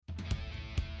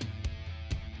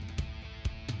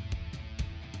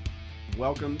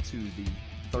Welcome to the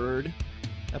third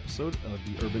episode of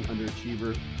the Urban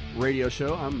Underachiever radio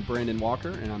show. I'm Brandon Walker,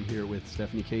 and I'm here with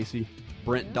Stephanie Casey,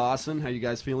 Brent Dawson. How you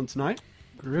guys feeling tonight?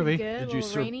 Groovy. Good, a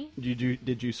little rainy.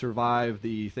 Did you survive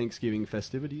the Thanksgiving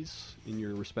festivities in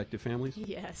your respective families?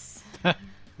 Yes.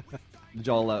 Did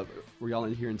y'all were y'all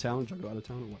in here in town? Did y'all go out of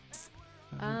town or what?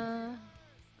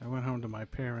 I went home to my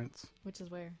parents, Which is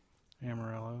where?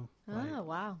 Amarillo. Oh,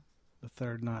 wow. The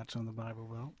third notch on the Bible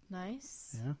Belt.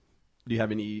 Nice. Yeah. Do you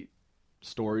have any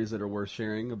stories that are worth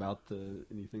sharing about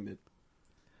anything that?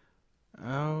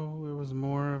 Oh, it was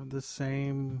more of the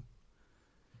same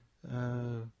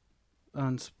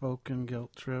unspoken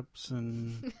guilt trips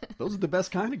and Those are the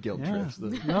best kind of guilt trips.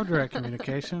 no direct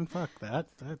communication. Fuck that.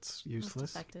 That's useless.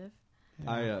 Most effective.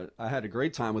 Yeah. I had a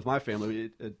great time with my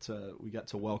family. We got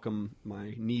to welcome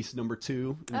my niece number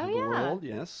 2 into the world.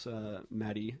 Yes,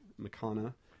 Maddie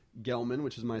McConna Gelman,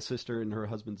 which is my sister and her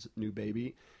husband's new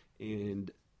baby,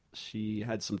 and she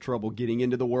had some trouble getting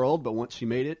into the world, but once she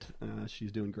made it,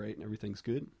 she's doing great and everything's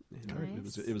good. And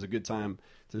Nice. it was a good time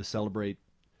to celebrate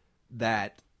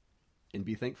that and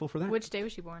be thankful for that. Which day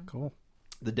was she born? Cool.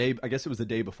 I guess it was the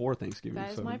day before Thanksgiving. That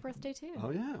is so. my birthday, too. Oh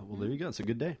yeah, well there you go. It's a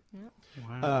good day. Yep.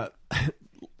 Wow.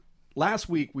 Last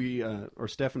week or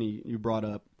Stephanie, you brought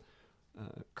up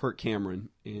Kirk Cameron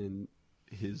and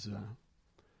his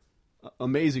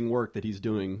amazing work that he's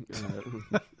doing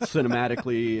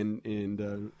cinematically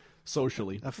and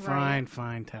socially. A fine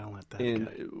talent, that And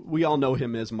guy. we all know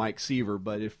him as Mike Seaver,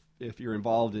 but if you're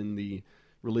involved in the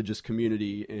religious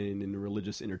community and in the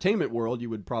religious entertainment world, you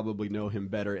would probably know him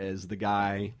better as the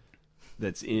guy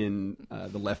that's in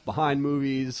the Left Behind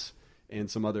movies and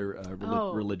some other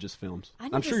religious films.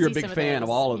 I'm sure you're a big fan of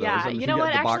all of those. Yeah, I'm you sure know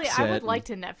what? got the Actually, box I set would like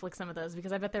to Netflix some of those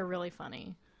because I bet they're really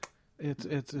funny. It's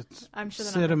I'm sure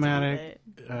they're not gonna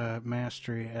do cinematic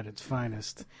mastery at its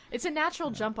finest. It's a natural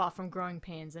jump off from Growing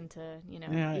Pains into,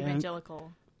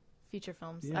 evangelical feature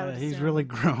films. I Yeah, would he's assume. really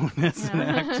grown as an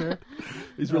actor.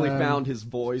 He's really found his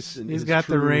voice. And He's his got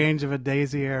the true- range of a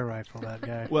Daisy air rifle, that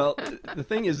guy. Well, the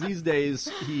thing is, these days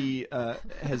he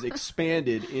has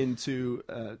expanded into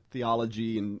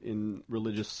theology and in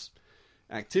religious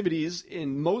activities.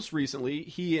 And most recently,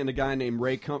 he and a guy named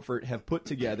Ray Comfort have put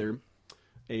together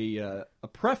a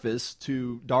preface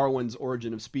to Darwin's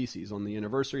Origin of Species on the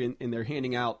anniversary, and they're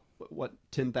handing out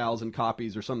 10,000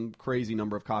 copies or some crazy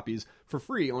number of copies for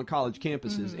free on college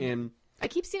campuses. Mm-hmm. And I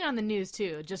keep seeing it on the news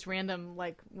too, just random,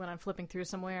 like when I'm flipping through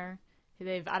somewhere.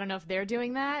 I don't know if they're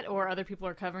doing that or other people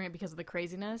are covering it because of the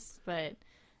craziness, but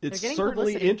it's getting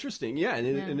certainly publicity. interesting. Yeah,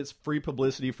 and it's free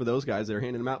publicity for those guys that are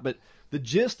handing them out. But the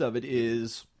gist of it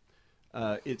is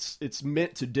it's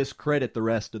meant to discredit the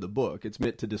rest of the book. It's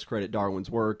meant to discredit Darwin's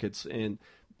work. And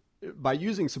by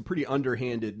using some pretty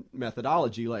underhanded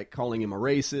methodology, like calling him a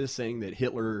racist, saying that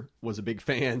Hitler was a big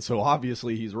fan, so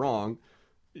obviously he's wrong.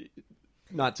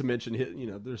 Not to mention,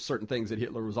 there's certain things that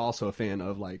Hitler was also a fan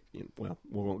of, like, we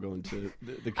won't go into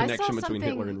the connection between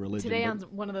Hitler and religion. Today on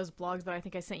one of those blogs that I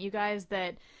think I sent you guys,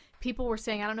 that people were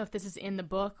saying, I don't know if this is in the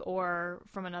book or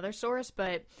from another source,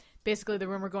 but basically the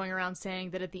rumor going around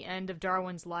saying that at the end of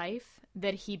Darwin's life,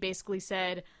 that he basically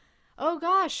said, oh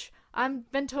gosh,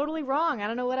 I've been totally wrong. I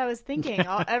don't know what I was thinking.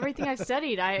 Everything I've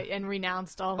studied, and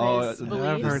renounced all his beliefs.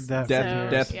 I've heard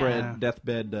that.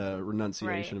 Deathbed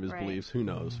renunciation of his Right. beliefs. Who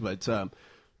knows? But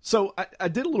so I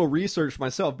did a little research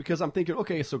myself because I'm thinking,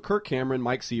 okay, so Kirk Cameron,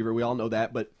 Mike Seaver, we all know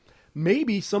that, but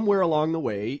maybe somewhere along the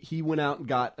way he went out and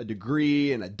got a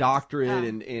degree and a doctorate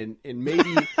and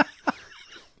maybe.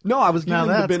 No, I was giving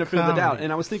him the benefit of the doubt,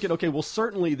 and I was thinking, okay, well,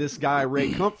 certainly this guy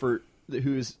Ray Comfort,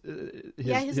 who's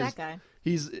he's that guy.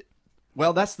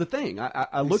 Well, that's the thing.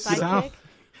 I looked it up. Sidekick?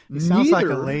 He sounds like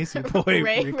a lazy boy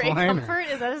Ray recliner. Comfort?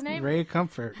 Is that his name? Ray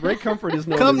Comfort. Ray Comfort is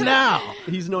known Come as, now!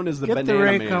 He's known as the Get Banana the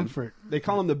Ray Man. Comfort. They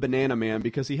call him the Banana Man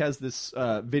because he has this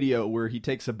video where he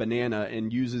takes a banana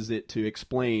and uses it to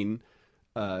explain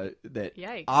that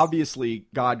Yikes. obviously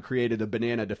God created a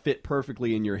banana to fit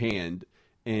perfectly in your hand.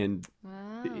 And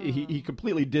Wow. he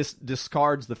completely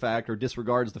disregards the fact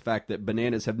that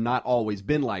bananas have not always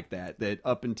been like that. That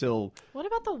up until What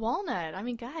about the walnut? I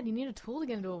mean, God, you need a tool to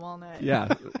get into a walnut. yeah,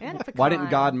 And a pecan. why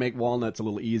didn't God make walnuts a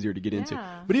little easier to get into?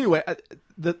 Yeah. But anyway,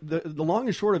 the long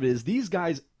and short of it is these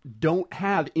guys don't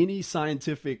have any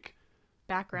scientific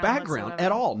background whatsoever.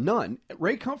 at all, none.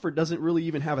 Ray Comfort doesn't really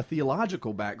even have a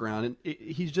theological background, and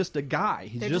he's just a guy.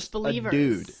 He's They're just a believers.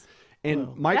 dude.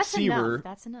 And Mike That's Seaver enough.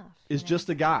 That's enough. is just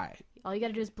a guy. All you got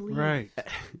to do is believe. Right.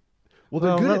 Well,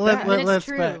 they're good at that. It's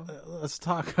true. Let's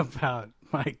talk about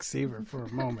Mike Seaver for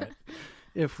a moment,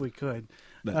 if we could.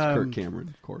 That's Kirk Cameron,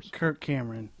 of course. Kirk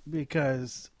Cameron,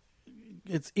 because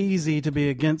it's easy to be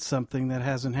against something that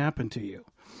hasn't happened to you.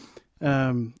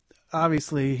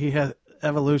 Obviously,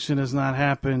 evolution has not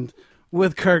happened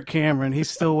with Kirk Cameron. He's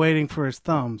still waiting for his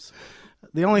thumbs.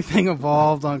 The only thing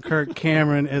evolved on Kirk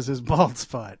Cameron is his bald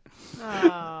spot.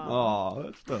 Oh,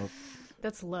 that's tough.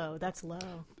 That's low. That's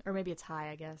low. Or maybe it's high,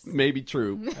 I guess. Maybe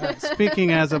true.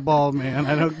 Speaking as a bald man,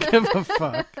 I don't give a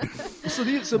fuck.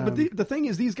 But the thing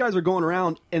is, these guys are going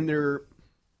around and they're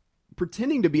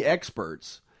pretending to be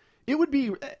experts. It would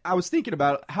be, I was thinking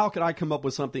about how could I come up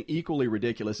with something equally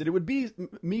ridiculous. And it would be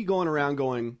me going around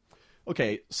going,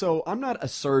 okay, so I'm not a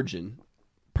surgeon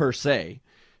per se,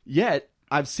 yet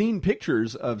I've seen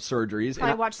pictures of surgeries.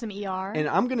 Probably watched some ER. And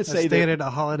I'm going to say I stayed at a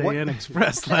Holiday Inn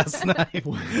Express last night.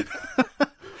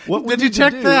 What Did you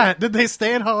check that? Did they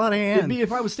stay at Holiday Inn? It'd be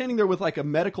if I was standing there with like a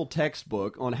medical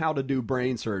textbook on how to do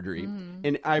brain surgery,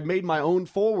 and I made my own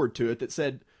foreword to it that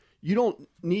said, you don't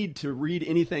need to read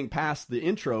anything past the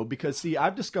intro because, see,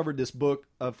 I've discovered this book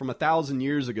from 1,000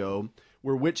 years ago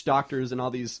where witch doctors and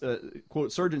all these,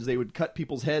 quote, surgeons, they would cut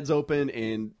people's heads open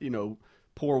and,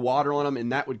 pour water on them,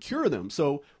 and that would cure them.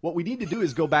 So what we need to do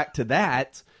is go back to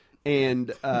that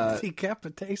and...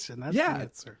 decapitation, that's the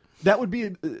answer. That would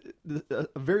be a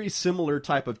very similar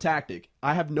type of tactic.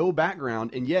 I have no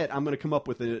background, and yet I'm going to come up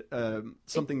with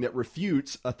something that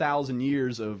refutes 1,000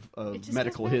 years of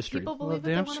medical history. Well,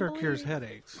 damn sure cures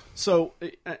headaches. So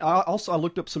I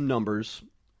looked up some numbers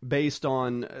based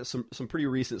on some pretty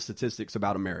recent statistics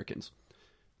about Americans.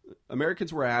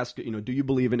 Americans were asked, do you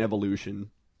believe in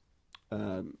evolution?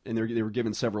 And they were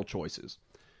given several choices.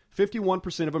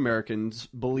 51% of Americans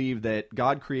believe that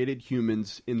God created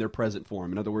humans in their present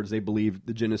form. In other words, they believe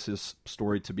the Genesis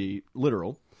story to be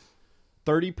literal.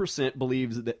 30%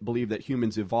 believe that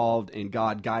humans evolved and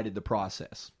God guided the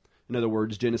process. In other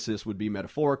words, Genesis would be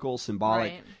metaphorical,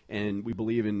 symbolic, right. And we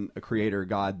believe in a creator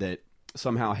God that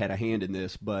somehow had a hand in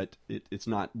this, but it's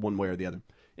not one way or the other.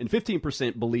 And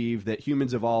 15% believe that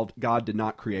humans evolved, God did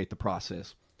not create the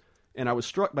process. And I was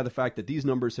struck by the fact that these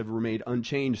numbers have remained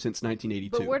unchanged since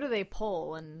 1982. But where do they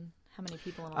poll and how many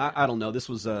people in all I don't know. This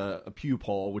was a Pew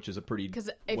poll, which is a pretty Because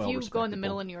if you go in the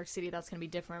middle of New York City, that's going to be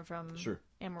different from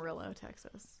Amarillo,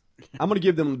 Texas. I'm going to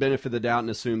give them the benefit of the doubt and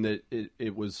assume that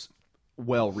it was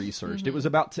well researched. Mm-hmm. It was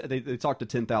about they talked to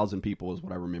 10,000 people is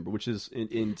what I remember, which is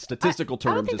in statistical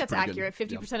terms. I don't think is that's pretty accurate.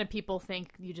 good. 50% of people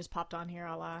think you just popped on here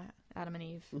a la Adam and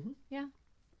Eve. Mm-hmm. Yeah.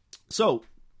 So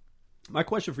my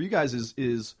question for you guys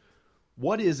is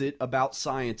what is it about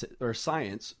science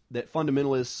that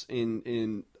fundamentalists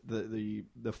in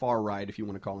the far right, if you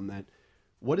want to call them that,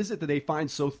 what is it that they find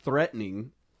so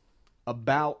threatening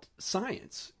about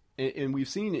science? And we've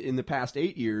seen in the past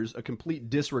 8 years a complete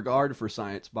disregard for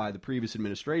science by the previous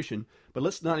administration. But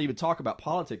let's not even talk about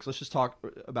politics. Let's just talk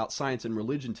about science and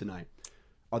religion tonight.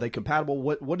 Are they compatible?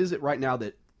 What is it right now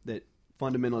that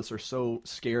fundamentalists are so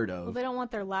scared of? Well, they don't want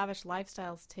their lavish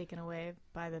lifestyles taken away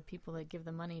by the people that give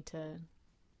them money to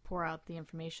pour out the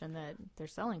information that they're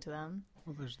selling to them.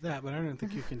 Well, there's that, but I don't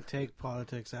think you can take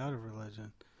politics out of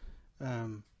religion.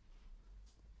 In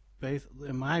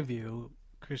my view,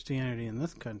 Christianity in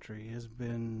this country has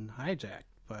been hijacked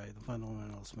by the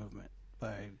fundamentalist movement,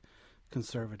 by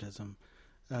conservatism.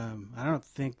 I don't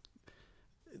think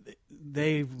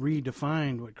they've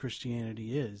redefined what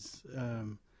Christianity is.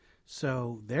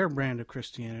 So their brand of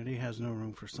Christianity has no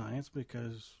room for science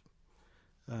because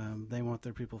they want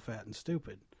their people fat and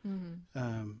stupid.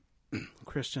 Mm-hmm.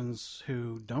 Christians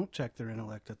who don't check their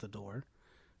intellect at the door,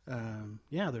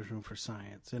 there's room for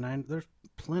science. And there's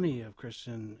plenty of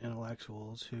Christian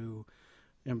intellectuals who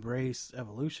embrace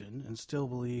evolution and still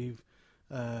believe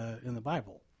in the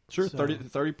Bible. Sure, so,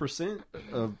 30%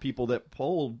 of people that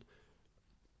polled,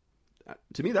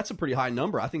 to me, that's a pretty high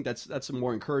number. I think that's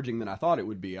more encouraging than I thought it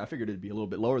would be. I figured it'd be a little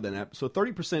bit lower than that. So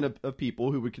 30% of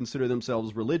people who would consider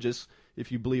themselves religious,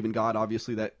 if you believe in God,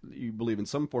 obviously that you believe in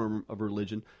some form of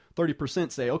religion,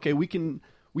 30% say, okay, we can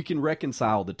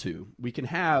reconcile the two. We can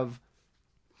have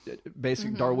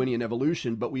basic Darwinian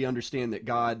evolution, but we understand that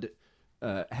God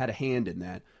had a hand in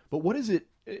that. But what is it?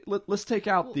 Let's take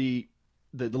out the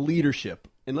leadership,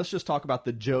 and let's just talk about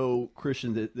the Joe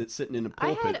Christian that's sitting in a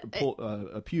pulpit,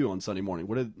 a pew on Sunday morning.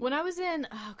 When I was in,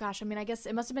 I guess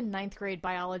it must have been 9th grade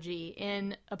biology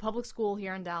in a public school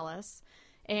here in Dallas.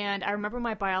 And I remember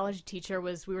my biology teacher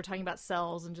we were talking about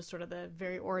cells and just sort of the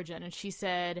very origin. And she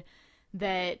said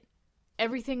that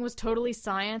everything was totally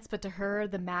science, but to her,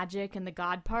 the magic and the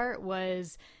God part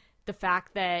was the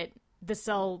fact that the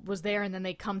cell was there and then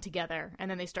they come together and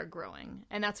then they start growing.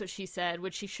 And that's what she said,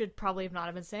 which she should probably have not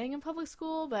have been saying in public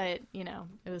school, but,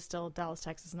 it was still Dallas,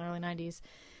 Texas in the early 90s.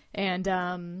 And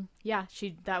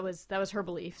that was her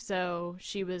belief. So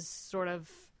she was sort of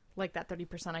like that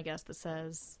 30%, I guess, that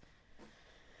says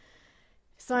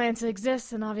science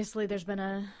exists, and obviously there's been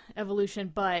a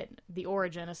evolution, but the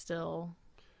origin is still.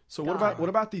 So God. what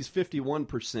about these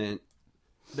 51%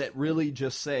 that really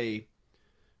just say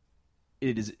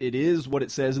it is what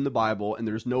it says in the Bible, and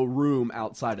there's no room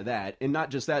outside of that, and not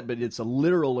just that, but it's a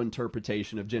literal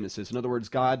interpretation of Genesis. In other words,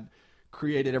 God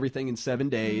created everything in 7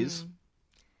 days,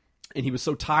 and he was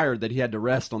so tired that he had to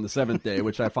rest on the seventh day,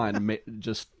 which I find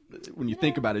just when you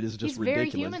think about it is just He's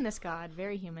ridiculous. very human, this God,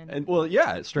 very human. And well,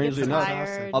 yeah, strangely Gets enough,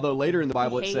 tired. although later in the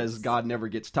Bible He it says hates- God never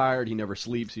gets tired, he never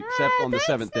sleeps, except on the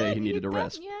seventh day he needed to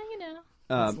rest. Yeah, you know.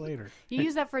 That's later. You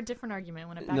use that for a different argument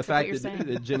when it And backs the up what fact you're that,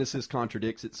 saying. that Genesis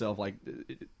contradicts itself,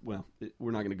 we're not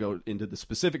going to go into the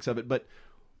specifics of it, but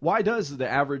why does the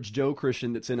average Joe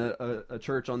Christian that's in a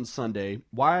church on Sunday,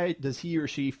 why does he or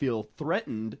she feel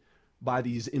threatened by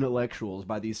these intellectuals,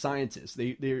 by these scientists?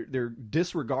 They're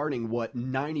disregarding what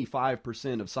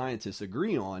 95% of scientists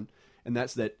agree on, and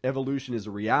that's that evolution is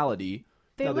a reality.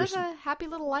 They Now, live there's- a happy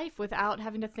little life without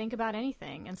having to think about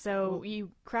anything. And so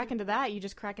you crack into that, you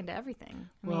just crack into everything.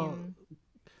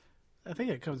 I think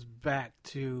it comes back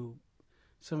to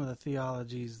some of the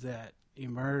theologies that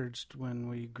emerged when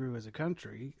we grew as a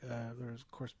country. There was,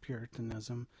 of course,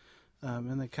 Puritanism.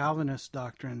 And the Calvinist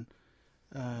doctrine,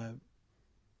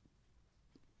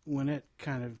 when it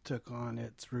kind of took on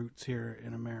its roots here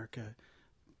in America,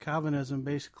 Calvinism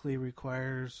basically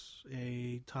requires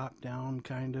a top-down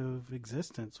kind of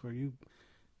existence where you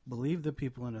believe the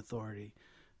people in authority.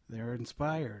 They're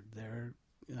inspired. They're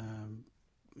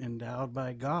endowed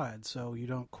by God, so you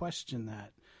don't question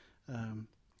that.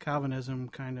 Calvinism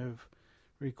kind of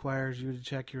requires you to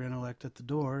check your intellect at the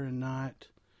door and not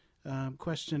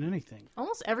question anything.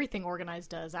 Almost everything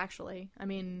organized does, actually. I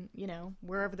mean,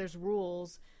 wherever there's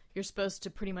rules, you're supposed to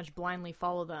pretty much blindly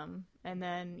follow them. And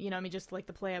then, just like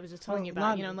the play I was just telling you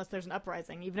about, unless there's an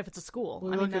uprising, even if it's a school.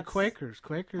 Well, look at Quakers.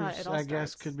 Quakers, all I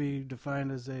guess, starts. could be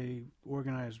defined as a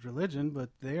organized religion, but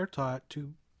they are taught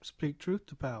to speak truth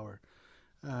to power.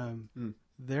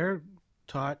 They're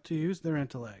taught to use their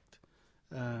intellect.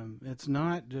 It's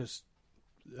not just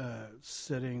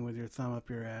sitting with your thumb up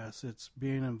your ass. It's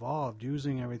being involved,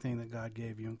 using everything that God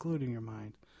gave you, including your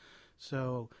mind.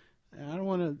 So I don't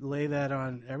want to lay that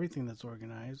on everything that's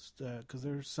organized, because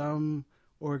there's some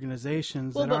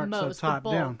organizations that aren't so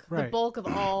top-down. The bulk of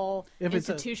all If it's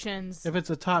a- institutions. If it's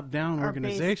a top-down are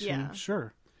organization, based, yeah.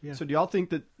 sure. Yeah. So do y'all think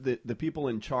that the people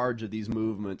in charge of these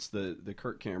movements, the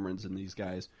Kirk Camerons and these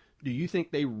guys, do you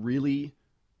think they really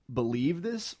believe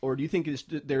this, or do you think it's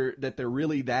that they're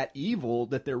really that evil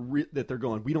that they're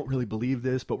going, we don't really believe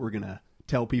this, but we're gonna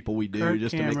tell people we do Kirk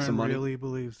just Cameron to make some money? really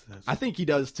believes this. I think he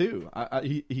does too.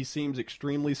 He seems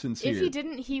extremely sincere. If he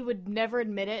didn't, he would never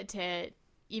admit it to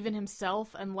even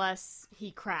himself unless he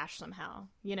crashed somehow,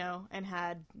 and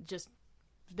had just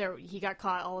he got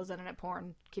caught all his internet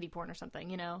porn, kiddie porn or something,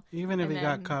 Even if and he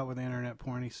got then- caught with internet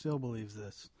porn, he still believes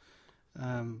this.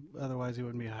 Otherwise, he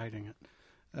wouldn't be hiding it.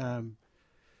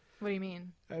 What do you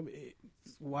mean?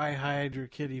 Why hide your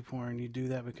kiddie porn? You do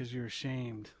that because you're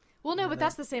ashamed. Well, no, but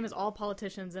that's the same as all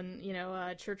politicians and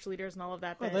church leaders and all of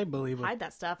that. Well, That they believe it. hide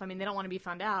that stuff. I mean, they don't want to be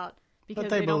found out because they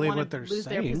they don't believe want what to they're lose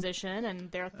their saying. position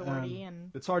and their authority.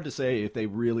 And It's hard to say if they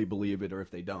really believe it or if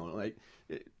they don't.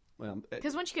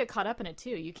 because once you get caught up in it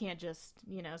too, you can't just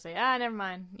say never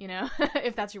mind.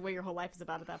 If that's what your whole life is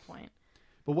about at that point.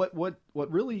 But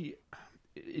what really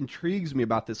intrigues me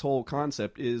about this whole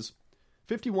concept is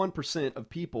 51% of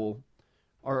people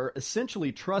are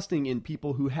essentially trusting in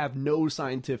people who have no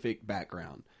scientific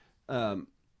background.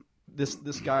 This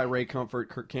guy, Ray Comfort,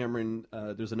 Kirk Cameron,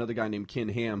 there's another guy named Ken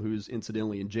Ham who's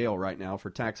incidentally in jail right now for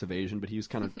tax evasion, but he was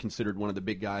kind of considered one of the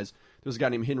big guys. There's a guy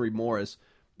named Henry Morris.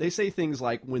 They say things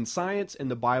like, when science and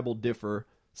the Bible differ,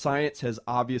 science has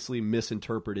obviously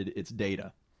misinterpreted its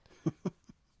data.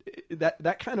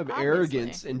 That kind of Obviously.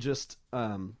 arrogance and just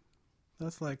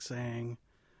That's like saying,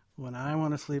 when I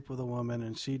want to sleep with a woman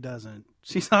and she doesn't,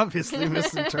 she's obviously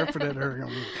misinterpreted her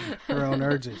own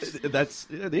urges. that's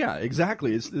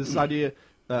exactly. It's this idea.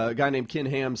 A guy named Ken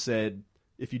Ham said,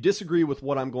 if you disagree with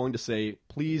what I'm going to say,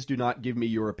 please do not give me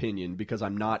your opinion because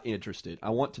I'm not interested. I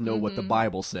want to know what the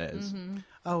Bible says.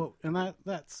 Oh, and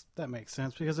that makes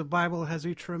sense because the Bible has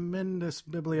a tremendous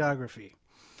bibliography.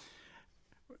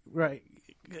 Right.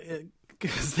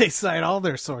 Because they cite all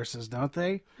their sources, don't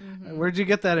they? Where'd you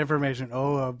get that information?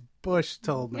 Oh, Bush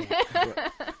told me.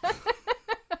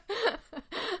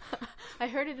 I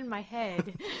heard it in my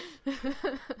head.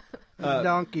 The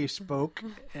donkey spoke.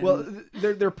 And Well,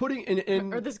 they're putting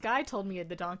in Or this guy told me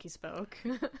the donkey spoke.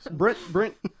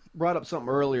 Brent brought up something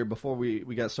earlier before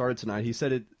we got started tonight. He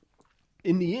said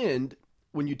in the end,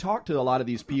 when you talk to a lot of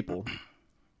these people,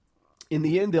 in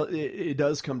the end, it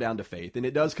does come down to faith, and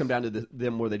it does come down to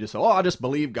them where they just say, "Oh, I just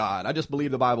believe God. I just believe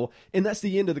the Bible," and that's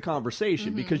the end of the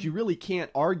conversation because you really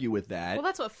can't argue with that. Well,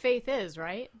 that's what faith is,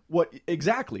 right?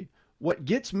 Exactly. What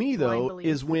gets me though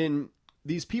is when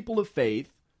these people of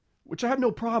faith, which I have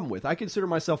no problem with, I consider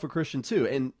myself a Christian too,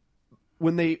 and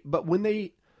when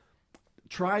they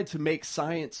try to make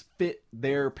science fit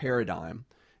their paradigm,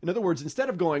 in other words, instead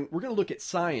of going, we're going to look at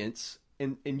science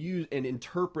and use and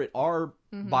interpret our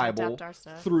Bible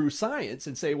through science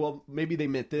and say, well, maybe they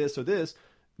meant this or this.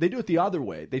 They do it the other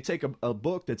way. They take a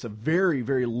book that's a very,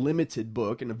 very limited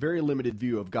book and a very limited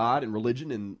view of God and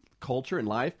religion and culture and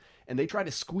life, and they try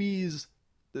to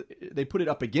they put it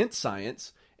up against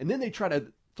science, and then they try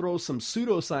to throw some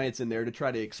pseudoscience in there to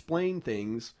try to explain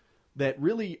things that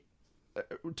really,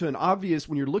 to an obvious,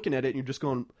 when you're looking at it and you're just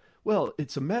going, well,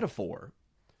 it's a metaphor.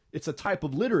 It's a type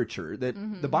of literature that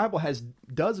the Bible has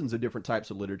dozens of different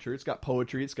types of literature. It's got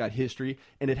poetry, it's got history,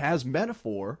 and it has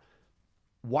metaphor.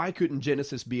 Why couldn't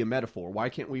Genesis be a metaphor? Why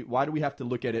do we have to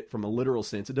look at it from a literal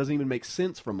sense? It doesn't even make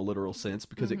sense from a literal sense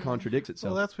because it contradicts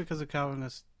itself. Well, that's because the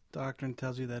Calvinist doctrine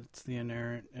tells you that it's the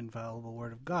inerrant, infallible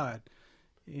Word of God.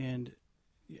 And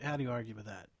how do you argue with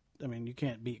that? I mean, you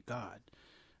can't beat God.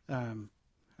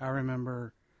 I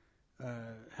remember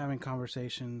having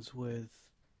conversations with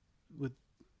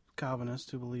Calvinists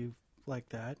who believe like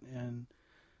that, and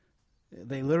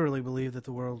they literally believe that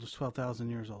the world is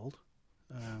 12,000 years old.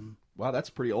 Wow,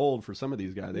 that's pretty old for some of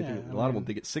these guys. A lot of them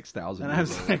think it's 6,000 And I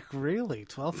was like, really?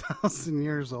 12,000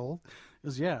 years old? It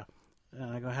was, yeah.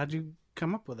 And I go, how'd you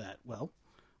come up with that? Well,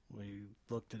 we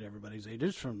looked at everybody's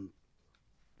ages from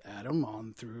Adam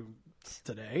on through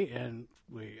today, and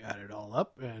we added it all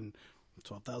up, and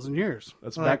 12,000 years.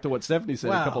 That's back to what Stephanie said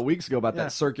a couple of weeks ago about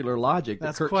that circular logic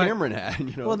that Kirk Cameron had.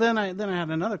 You know? Well, then I had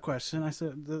another question. I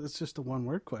said, it's just a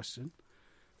one-word question.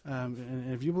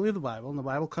 And if you believe the Bible, and the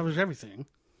Bible covers everything,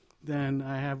 then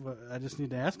I just need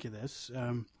to ask you this.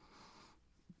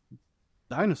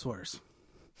 Dinosaurs.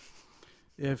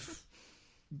 If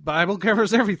Bible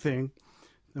covers everything,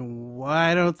 then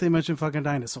why don't they mention fucking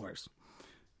dinosaurs?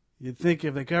 You'd think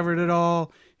if they covered it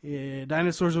all,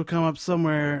 dinosaurs would come up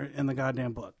somewhere in the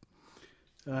goddamn book.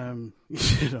 You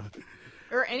know.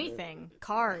 Or anything.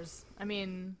 Cars. I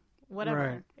mean, whatever.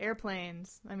 Right.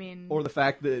 Airplanes. I mean... Or the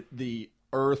fact that the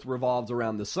Earth revolves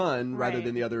around the sun rather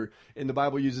than the other. And the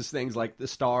Bible uses things like the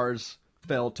stars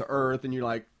fell to Earth, and you're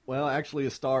like, well, actually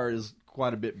a star is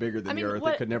quite a bit bigger than the Earth.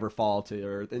 It could never fall to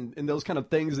Earth. And those kind of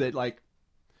things that, like,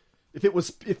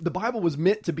 if the Bible was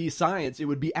meant to be science, it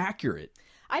would be accurate.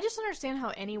 I just understand how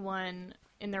anyone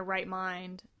in their right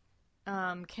mind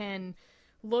can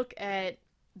look at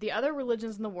the other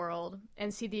religions in the world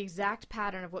and see the exact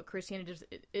pattern of what Christianity is.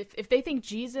 If they think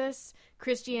Jesus,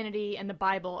 Christianity, and the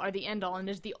Bible are the end all and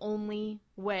is the only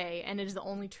way and it is the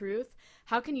only truth,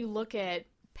 how can you look at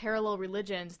parallel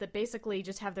religions that basically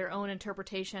just have their own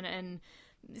interpretation and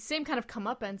same kind of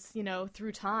comeuppance, you know,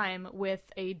 through time with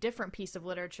a different piece of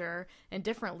literature and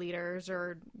different leaders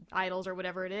or idols or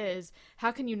whatever it is?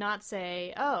 How can you not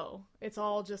say, oh, it's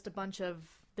all just a bunch of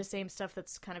the same stuff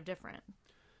that's kind of different?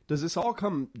 Does this all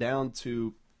come down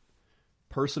to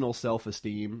personal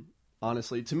self-esteem?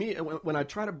 Honestly, to me, when I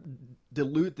try to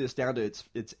dilute this down to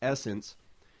its essence,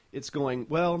 it's going,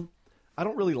 well, I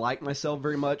don't really like myself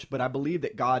very much, but I believe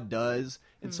that God does.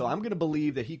 And so I'm going to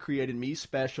believe that he created me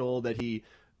special, that he,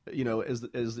 you know, as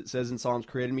it says in Psalms,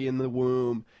 created me in the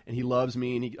womb, and he loves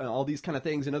me, and all these kind of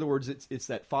things. In other words, it's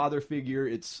that father figure.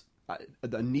 It's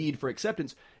the need for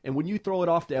acceptance. And when you throw it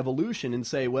off to evolution and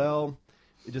say, well,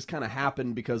 it just kind of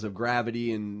happened because of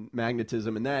gravity and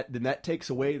magnetism, and then that takes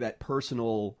away that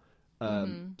personal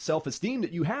self-esteem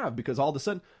that you have, because all of a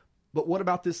sudden, but what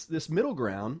about this middle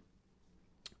ground?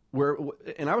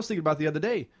 And I was thinking about the other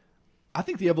day, I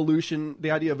think the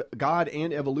idea of God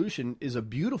and evolution is a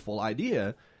beautiful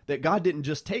idea, that God didn't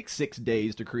just take 6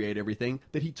 days to create everything,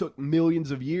 that he took millions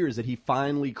of years, that he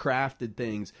finally crafted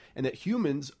things, and that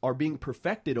humans are being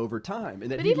perfected over time.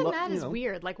 And that but even that is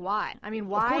weird. Like, why? I mean,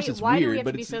 why weird, do we have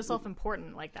to be so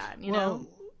self-important like that? You know?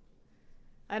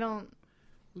 I don't...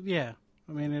 Yeah.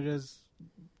 I mean,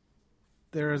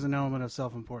 there is an element of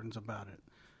self-importance about it.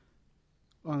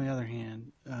 On the other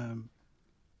hand,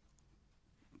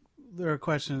 there are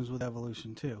questions with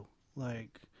evolution too.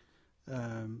 Like,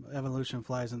 evolution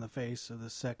flies in the face of the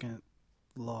second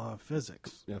law of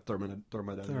physics. Yeah,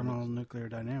 thermodynamics. Thermonuclear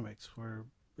dynamics, where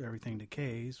everything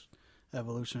decays.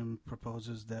 Evolution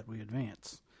proposes that we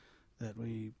advance, that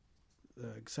we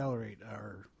accelerate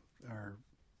our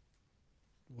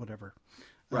whatever.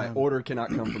 Right. Order cannot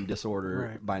come from disorder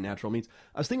Right. by natural means.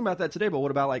 I was thinking about that today, but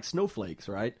what about like snowflakes,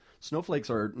 right? Snowflakes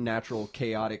are natural,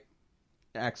 chaotic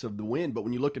acts of the wind, but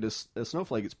when you look at a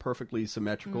snowflake, it's perfectly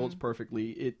symmetrical. It's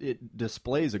perfectly, it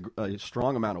displays a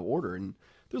strong amount of order. And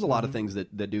there's a lot of things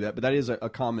that do that, but that is a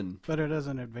common. But it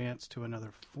doesn't advance to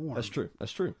another form. That's true.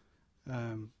 That's true.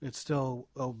 It still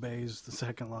obeys the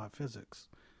second law of physics.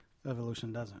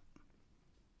 Evolution doesn't.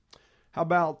 How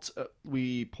about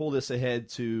we pull this ahead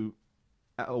to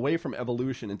away from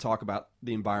evolution and talk about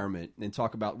the environment and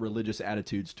talk about religious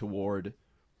attitudes toward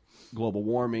global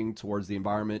warming, towards the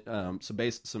environment.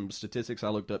 Some statistics I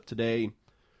looked up today.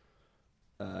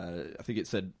 I think it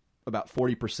said about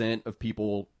 40% of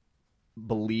people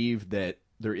believe that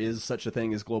there is such a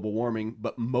thing as global warming,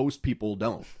 but most people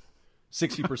don't.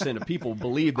 60% of people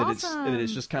believe that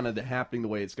it's just kind of happening the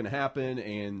way it's going to happen.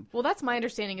 And well, that's my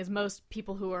understanding. Is most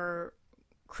people who are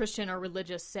Christian or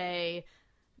religious say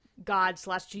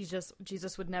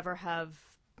God/Jesus would never have,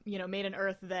 made an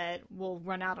earth that will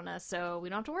run out on us, so we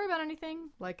don't have to worry about anything.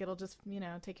 Like, it'll just,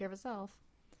 take care of itself.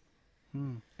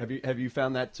 Have you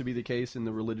found that to be the case in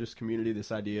the religious community?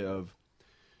 This idea of,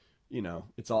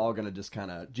 it's all going to just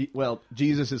kind of,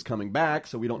 Jesus is coming back,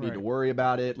 so we don't need to worry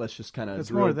about it. Let's just kind of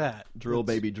It's more that. drill,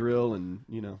 baby, drill, and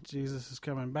Jesus is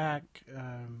coming back.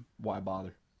 Why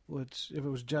bother? Which, if it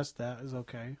was just that, is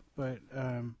okay. But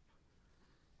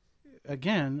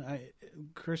again,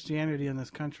 Christianity in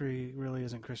this country really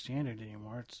isn't Christianity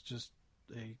anymore. It's just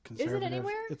a conservative. Is it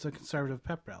anywhere? It's a conservative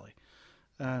pep rally.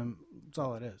 That's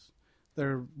all it is.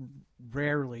 There are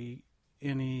rarely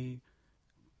any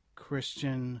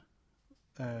Christian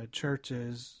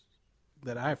churches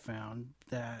that I've found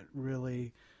that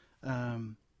really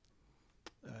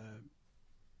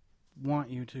want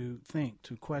you to think,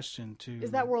 to question, to...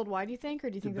 Is that worldwide, you think? Or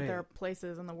do you think that debate. there are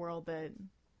places in the world that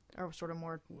are sort of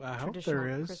more I hope traditional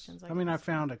there is. Christians? I mean, I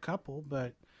found a couple,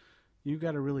 but you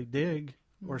got to really dig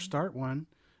or start one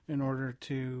in order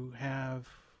to have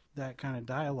that kind of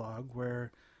dialogue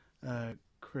where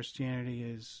Christianity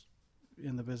is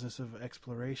in the business of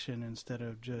exploration instead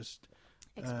of just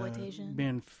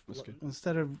exploitation.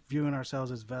 Instead of viewing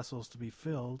ourselves as vessels to be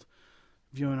filled,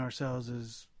 viewing ourselves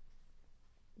as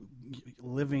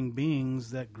living beings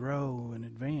that grow and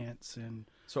advance. And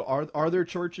so are there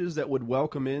churches that would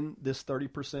welcome in this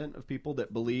 30% of people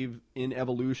that believe in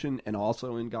evolution and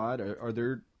also in God? Are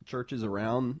there churches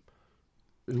around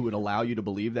who would allow you to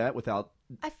believe that without...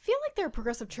 I feel like there are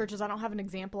progressive churches. I don't have an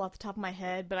example off the top of my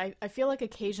head, but I feel like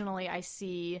occasionally I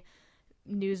see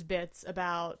news bits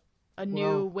about a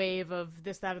new wave of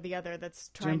this, that, or the other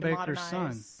that's trying to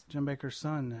modernize. Jim Baker's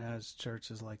son has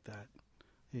churches like that.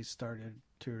 He started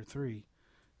 2 or 3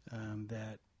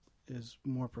 that is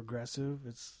more progressive.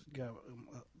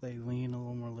 They lean a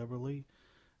little more liberally.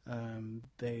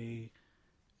 They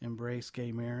embrace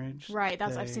gay marriage. Right,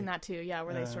 I've seen that too. Yeah,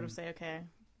 where they sort of say, "Okay,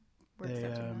 we're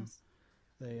accepting this."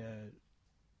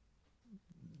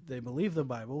 They believe the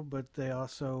Bible, but they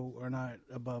also are not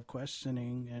above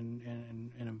questioning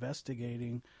and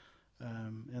investigating,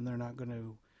 and they're not going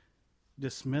to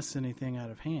dismiss anything out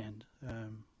of hand.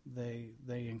 They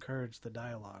encourage the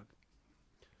dialogue.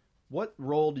 What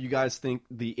role do you guys think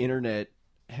the internet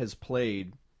has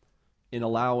played in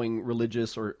allowing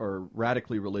religious or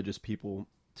radically religious people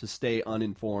to stay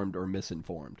uninformed or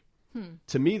misinformed?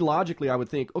 To me, logically, I would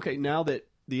think, okay, now that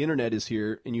the internet is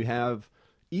here and you have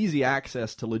easy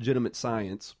access to legitimate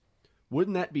science,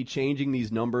 wouldn't that be changing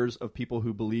these numbers of people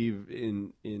who believe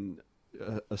in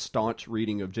a staunch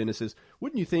reading of Genesis?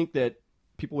 Wouldn't you think that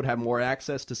people would have more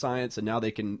access to science and now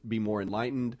they can be more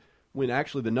enlightened, when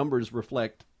actually the numbers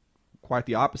reflect quite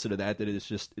the opposite of that,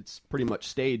 it's pretty much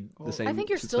stayed the same? I think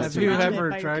you're since still Have the you surrounded ever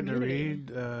by your tried to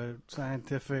community. read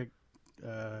scientific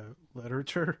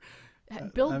literature?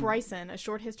 Bill Bryson, A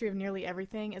Short History of Nearly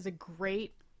Everything, is a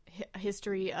great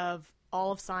history of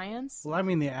all of science. Well, I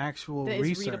mean the actual that is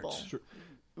research. readable. Sure.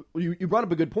 You brought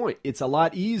up a good point. It's a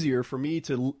lot easier for me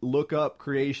to look up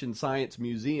Creation Science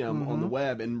Museum on the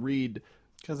web and read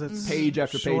Because it's page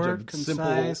after page short, of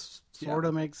concise, sort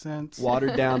of makes sense.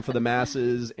 watered down for the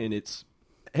masses, and it's,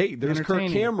 hey, there's Kirk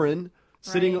Entertaining. Cameron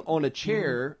sitting Right. on a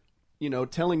chair,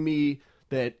 telling me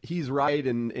that he's right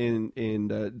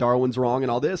and Darwin's wrong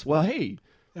and all this. Well, hey,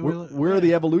 And where are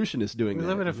the evolutionists doing We that?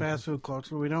 live in a fast food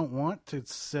culture. We don't want to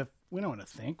sift. We don't want to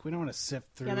think. We don't want to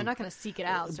sift through. Yeah, they're not going to seek it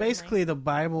out. Basically, the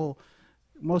Bible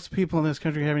most people in this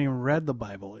country haven't even read the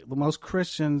Bible. Most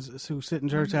Christians who sit in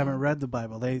church haven't read the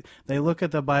Bible. They look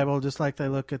at the Bible just like they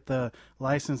look at the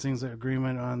licensing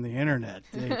agreement on the internet.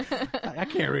 I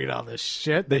can't read all this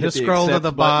shit. They just scroll to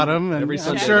the bottom, and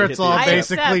I'm sure it's all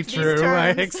basically true. I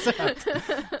accept.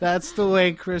 That's the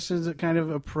way Christians kind of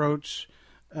approach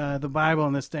the Bible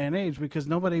in this day and age, because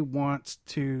nobody wants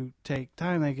to take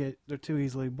time. They're too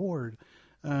easily bored.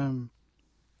 And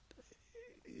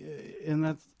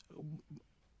that's,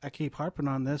 I keep harping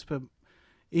on this, but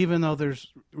even though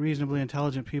there's reasonably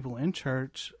intelligent people in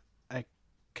church, I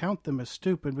count them as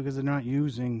stupid because they're not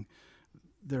using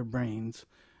their brains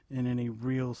in any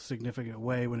real significant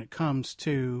way when it comes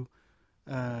to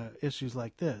issues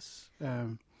like this.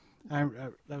 I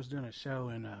was doing a show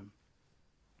in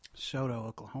Shoto,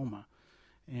 Oklahoma,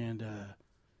 and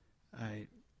I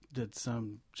did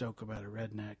some joke about a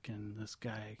redneck, and this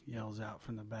guy yells out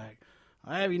from the back,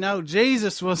 "I have you know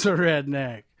Jesus was a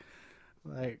redneck."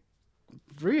 Like,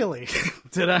 really?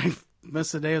 Did I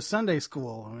miss a day of Sunday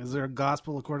school? I mean, is there a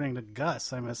gospel according to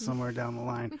Gus I missed somewhere down the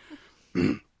line?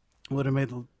 Would have made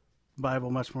the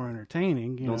Bible much more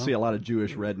entertaining. You don't know? See a lot of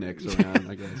Jewish rednecks around,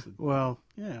 I guess. Well,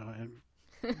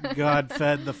 God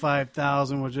fed the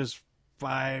 5,000 with just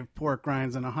 5 pork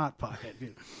rinds and a Hot Pocket.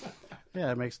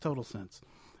 Yeah, it makes total sense.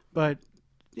 But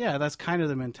yeah, that's kind of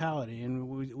the mentality, and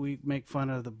we make fun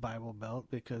of the Bible Belt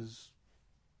because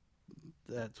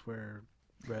that's where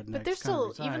rednecks. But they're still,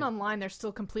 reside. even online, they're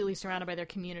still completely surrounded by their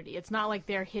community. It's not like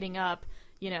they're hitting up,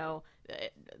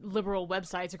 liberal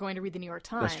websites or going to read the New York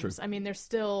Times. That's true. I mean, they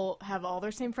still have all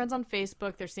their same friends on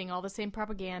Facebook. They're seeing all the same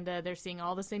propaganda. They're seeing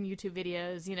all the same YouTube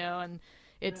videos, and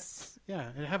it's... Yeah,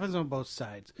 it happens on both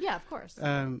sides. Yeah, of course.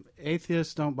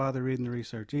 Atheists don't bother reading the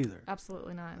research either.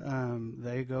 Absolutely not.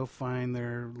 They go find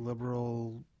their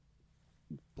liberal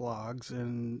blogs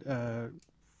and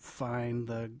find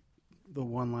the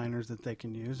one-liners that they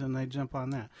can use, and they jump on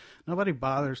that. Nobody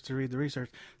bothers to read the research.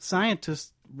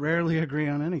 Scientists rarely agree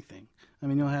on anything. I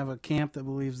mean, you'll have a camp that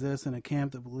believes this and a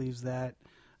camp that believes that.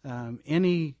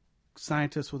 Any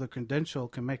scientist with a credential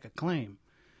can make a claim,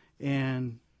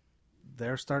 and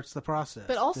there starts the process.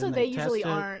 But also, Then they usually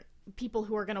test it. aren't people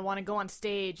who are going to want to go on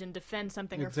stage and defend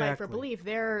something or fight for Exactly. belief.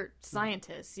 They're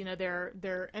scientists.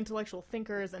 They're intellectual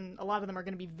thinkers, and a lot of them are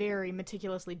going to be very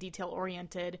meticulously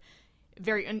detail-oriented,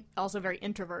 also very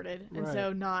introverted, and Right.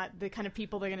 so not the kind of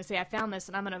people they're going to say, "I found this,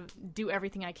 and I'm going to do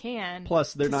everything I can."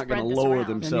 Plus, they're not going spread to this lower around.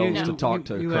 themselves And to talk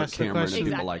to you Kirk asked the Cameron and question-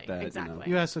 people like that. Exactly.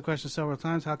 You asked the question several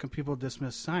times, how can people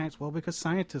dismiss science? Well, because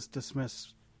scientists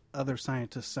dismiss other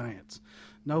scientists' science.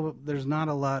 No, there's not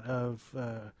a lot of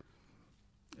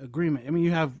agreement. I mean,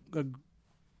 you have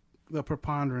the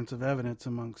preponderance of evidence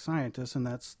among scientists, and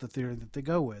that's the theory that they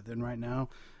go with. And right now,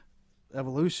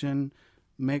 evolution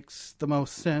makes the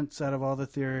most sense out of all the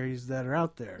theories that are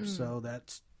out there. So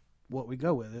that's what we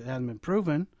go with. It hasn't been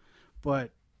proven, but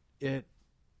it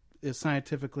is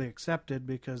scientifically accepted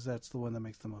because that's the one that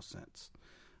makes the most sense.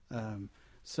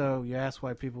 So you ask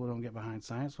why people don't get behind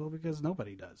science? Well, because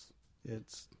nobody does.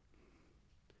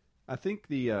 I think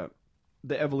the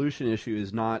evolution issue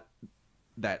is not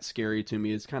that scary to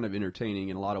me. It's kind of entertaining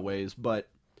in a lot of ways, but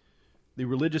the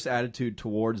religious attitude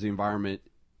towards the environment,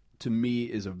 to me,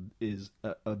 is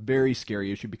a very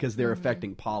scary issue because they're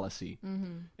affecting policy,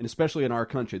 and especially in our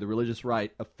country, the religious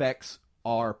right affects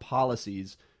our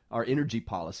policies, our energy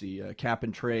policy, cap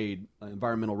and trade,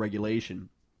 environmental regulation,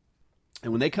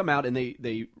 and when they come out and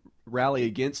they rally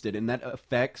against it, and that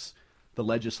affects the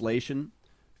legislation,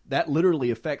 that literally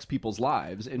affects people's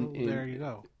lives. And there you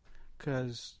go.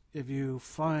 Because if you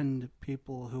fund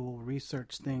people who will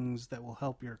research things that will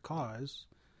help your cause,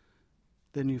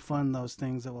 then you fund those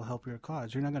things that will help your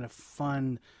cause. You're not going to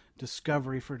fund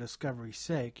discovery for discovery's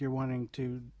sake. You're wanting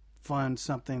to fund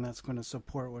something that's going to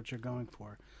support what you're going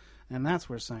for. And that's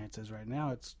where science is right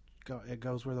now. It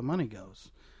goes where the money goes.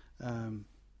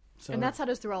 And that's how it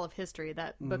is through all of history.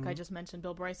 That book I just mentioned,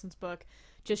 Bill Bryson's book,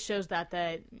 just shows that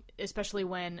especially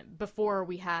before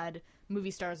we had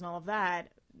movie stars and all of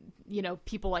that,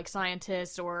 people like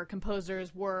scientists or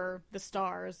composers were the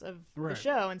stars of the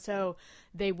show. And so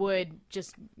they would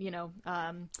just,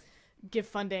 give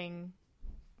funding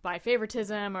by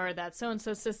favoritism, or that's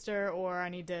so-and-so's sister, or I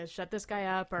need to shut this guy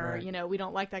up, or, we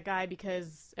don't like that guy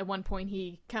because at one point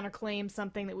he counterclaimed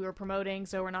something that we were promoting,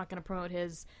 so we're not going to promote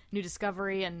his new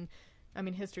discovery. And, I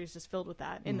mean, history is just filled with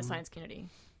that in the science community.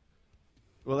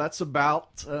 Well, that's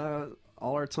about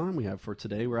all our time we have for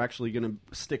today. We're actually going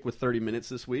to stick with 30 minutes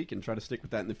this week and try to stick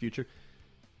with that in the future.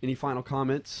 Any final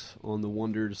comments on the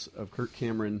wonders of Kirk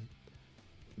Cameron,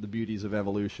 the beauties of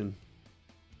evolution,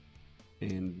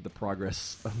 and the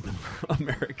progress of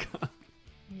America?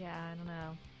 Yeah, I don't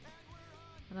know.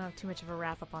 I don't have too much of a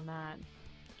wrap up on that.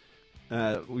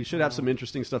 We should have some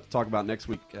interesting stuff to talk about next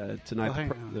week. Tonight, Well,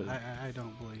 hang on. I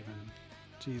don't believe in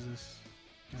Jesus.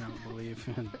 I don't believe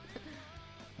in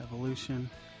evolution.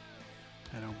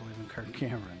 I don't believe in Kirk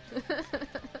Cameron.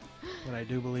 But I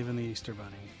do believe in the Easter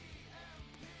Bunny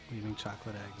leaving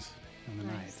chocolate eggs in the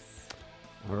night.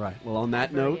 All right. Well, on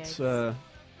that Very note,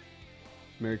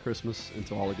 Merry Christmas and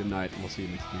to all a good night, and we'll see you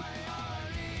next week.